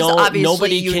 because we know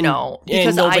nobody can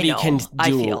and nobody can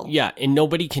do and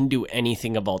nobody can do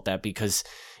anything about that, because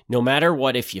no matter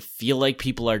what, if you feel like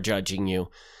people are judging you.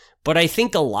 But I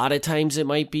think a lot of times it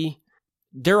might be,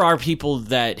 there are people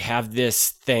that have this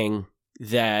thing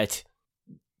that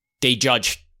they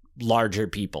judge larger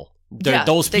people.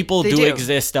 Those people do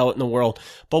exist out in the world.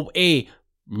 But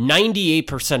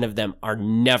 98% of them are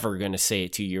never going to say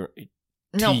it to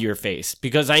your face.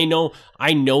 Because I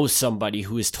know somebody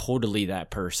who is totally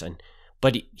that person.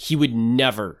 But he would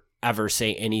never ever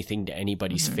say anything to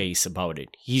anybody's face about it.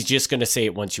 He's just going to say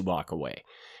it once you walk away.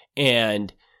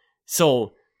 And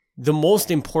so the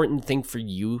most important thing for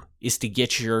you is to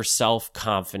get yourself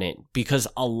confident, because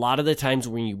a lot of the times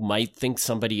when you might think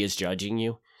somebody is judging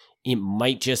you, it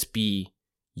might just be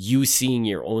you seeing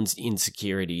your own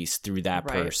insecurities through that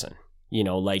person. You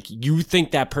know, like you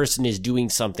think that person is doing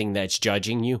something that's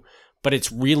judging you, but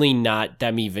it's really not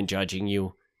them even judging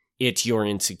you. it's your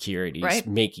insecurities Right.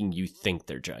 making you think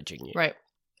they're judging you. Right.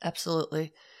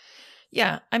 Absolutely.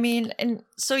 Yeah. I mean, and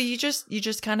so you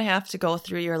just kind of have to go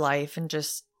through your life and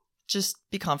just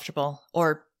be comfortable.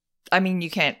 Or, I mean, you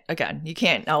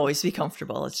can't always be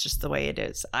comfortable. It's just the way it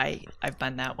is. I've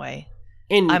been that way.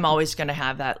 And I'm always going to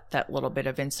have that little bit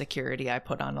of insecurity. I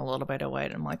put on a little bit of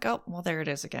weight. I'm like, oh, well, there it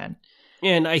is again.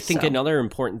 And I think So. another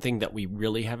important thing that we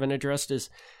really haven't addressed is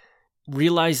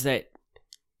realize that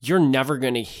you're never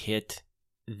going to hit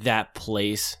that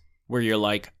place where you're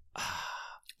like,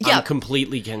 I'm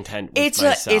completely content with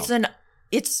myself.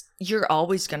 You're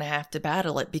always going to have to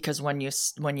battle it, because when you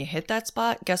hit that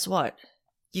spot, guess what?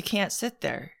 You can't sit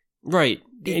there. Right.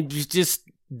 It's just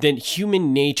that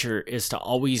human nature is to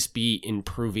always be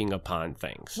improving upon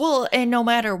things. Well, and no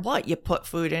matter what, you put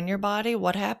food in your body,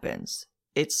 what happens?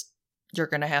 You're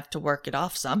going to have to work it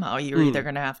off somehow. You're either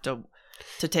going to have to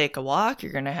take a walk.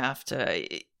 You're going to have to,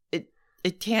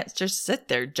 it can't just sit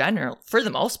there for the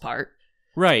most part.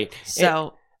 Right.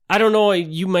 So I don't know.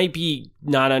 You might be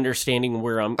not understanding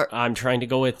where I'm trying to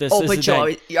go with this. Oh, but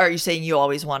are you saying you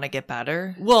always want to get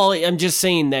better? Well, I'm just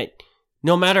saying that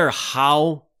no matter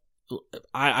how,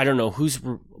 I don't know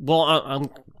I'm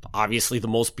obviously the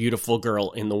most beautiful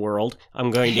girl in the world.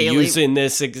 I'm going to use in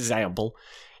this example.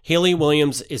 Hayley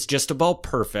Williams is just about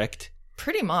perfect.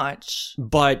 Pretty much.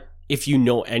 But if you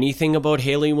know anything about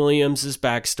Hayley Williams'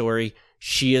 backstory,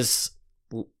 she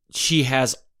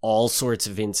has all sorts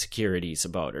of insecurities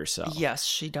about herself. Yes,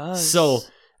 she does. So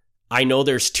I know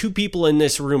there's two people in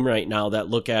this room right now that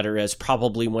look at her as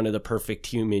probably one of the perfect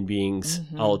human beings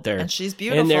out there. And she's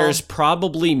beautiful. And there's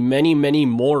probably many, many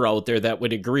more out there that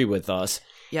would agree with us.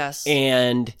 Yes.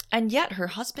 And yet her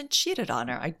husband cheated on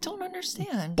her. I don't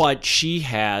understand. But she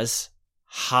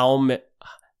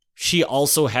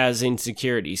also has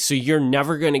insecurities. So you're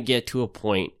never going to get to a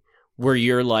point where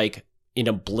you're like in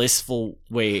a blissful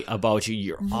way about you.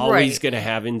 You're always going to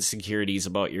have insecurities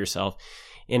about yourself.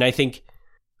 And I think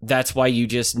that's why you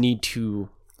just need to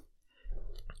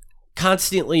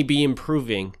constantly be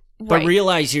improving, but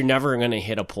realize you're never going to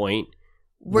hit a point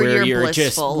where you're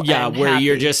blissful just, where happy.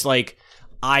 You're just like,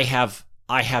 I have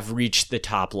reached the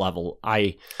top level.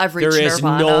 I've reached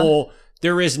Nirvana.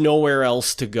 There is nowhere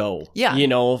else to go.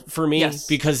 Yeah. For me,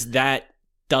 because that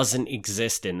doesn't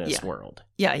exist in this world.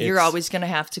 Yeah. You're always going to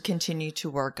have to continue to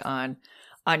work on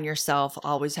yourself.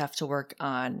 Always have to work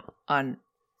on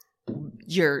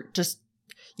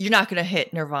you're not going to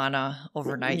hit Nirvana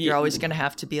overnight. You're always going to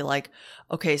have to be like,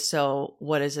 okay, so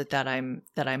what is it that I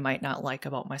might not like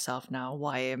about myself now?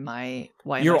 Why am I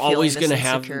always going to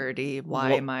have insecurity?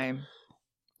 Why am I?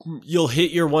 You'll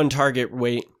hit your one target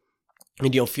weight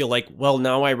and you'll feel like, well,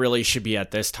 now I really should be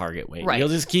at this target weight. Right. You'll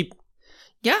just keep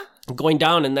going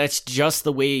down, and that's just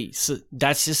the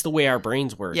way our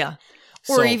brains work. Yeah.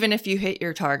 Or even if you hit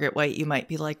your target weight, you might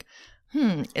be like,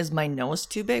 is my nose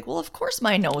too big? Well, of course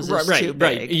my nose is too big.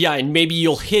 Right. Yeah, and maybe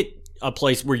you'll hit a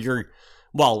place where you're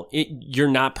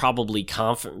not probably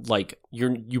confident. Like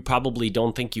you probably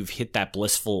don't think you've hit that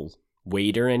blissful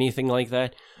weight or anything like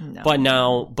that.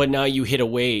 No. But now you hit a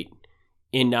weight,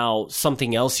 and now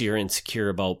something else you're insecure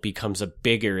about becomes a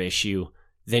bigger issue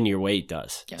than your weight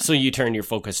does. Yeah. So you turn your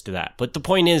focus to that. But the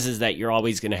point is that you're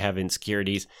always going to have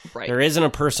insecurities. Right. There isn't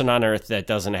a person on earth that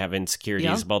doesn't have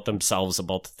insecurities about themselves,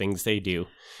 about the things they do.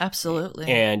 Absolutely.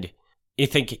 And I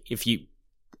think if you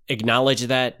acknowledge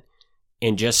that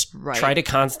and just try to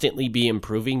constantly be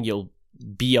improving, you'll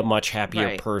be a much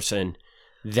happier person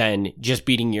than just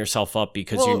beating yourself up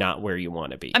because you're not where you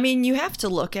want to be. I mean, you have to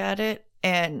look at it,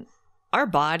 and our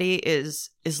body is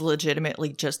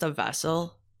legitimately just a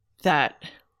vessel that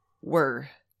we're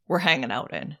hanging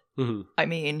out in. Mm-hmm. I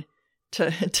mean,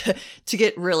 to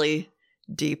get really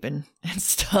deep and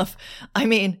stuff. I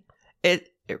mean, it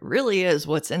really is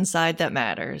what's inside that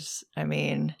matters. I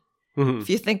mean, if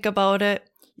you think about it,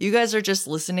 you guys are just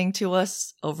listening to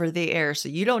us over the air, so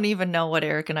you don't even know what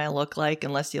Eric and I look like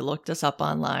unless you looked us up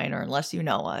online or unless you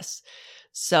know us.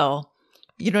 So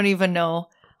you don't even know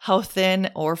how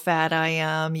thin or fat I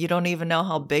am. You don't even know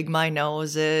how big my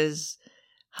nose is.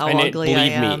 How ugly I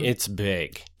am. Believe me, it's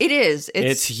big. It is.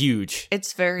 It's huge.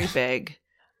 It's very big.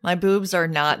 My boobs are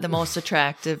not the most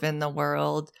attractive in the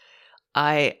world.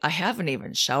 I haven't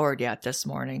even showered yet this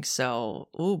morning, so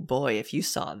oh boy, if you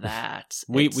saw that.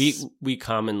 We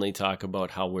commonly talk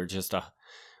about how we're just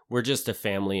a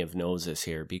family of noses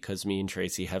here because me and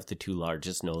Tracy have the two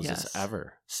largest noses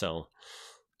ever. So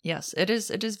yes, it is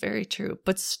very true.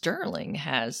 But Sterling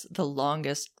has the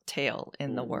longest tail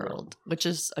in the world, which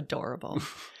is adorable.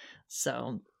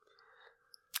 So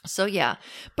So yeah,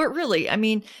 but really, I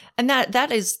mean, and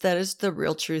that is the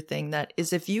real true thing. That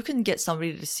is, if you can get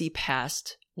somebody to see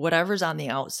past whatever's on the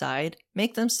outside,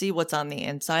 make them see what's on the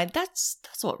inside. That's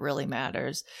what really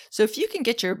matters. So if you can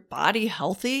get your body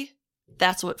healthy,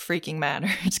 that's what freaking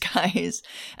matters, guys.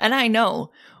 And I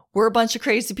know we're a bunch of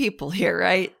crazy people here,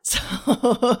 right?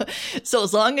 So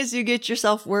as long as you get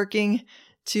yourself working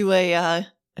to an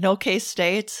okay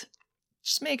state,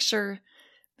 just make sure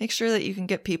that you can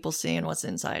get people seeing what's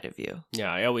inside of you.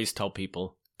 Yeah, I always tell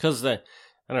people, because I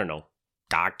don't know,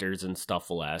 doctors and stuff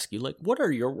will ask you, like, what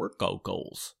are your workout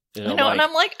goals? You know, and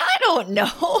I'm like, I don't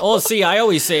know. Oh, see, I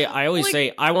always say, I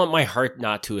want my heart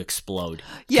not to explode.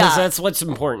 Yeah. Because that's what's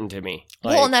important to me.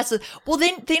 Like, well, and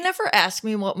they never ask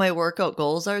me what my workout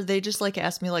goals are. They just like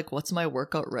ask me like, what's my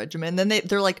workout regimen? Then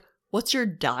they're like, what's your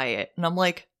diet? And I'm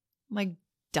like, my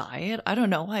diet? I don't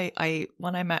know. I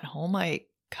when I'm at home, I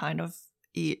kind of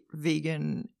eat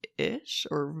vegan-ish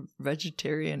or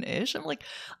vegetarian-ish. I'm like,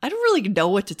 I don't really know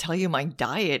what to tell you my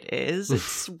diet is.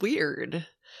 It's weird.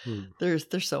 They're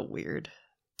so weird.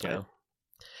 Yeah.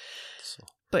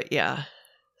 But yeah.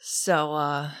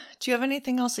 So do you have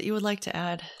anything else that you would like to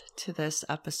add to this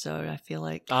episode? I feel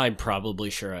like I'm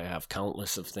probably sure I have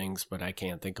countless of things, but I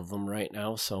can't think of them right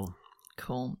now. So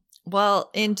cool. Well,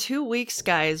 in 2 weeks,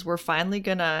 guys, we're finally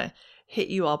gonna hit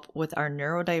you up with our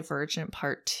neurodivergent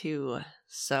part 2.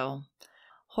 So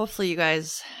hopefully you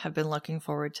guys have been looking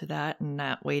forward to that and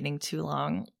not waiting too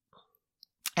long.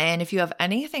 And if you have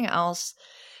anything else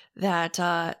that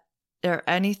or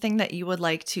anything that you would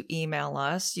like to email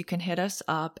us, you can hit us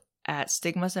up at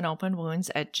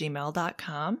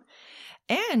stigmasandopenwounds@gmail.com.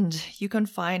 And you can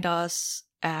find us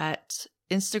at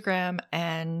Instagram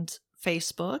and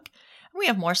Facebook. We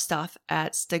have more stuff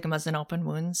at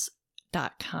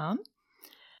stigmasandopenwounds.com.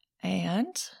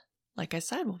 And like I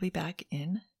said, we'll be back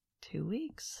in 2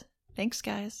 weeks. Thanks,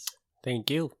 guys. Thank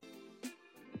you.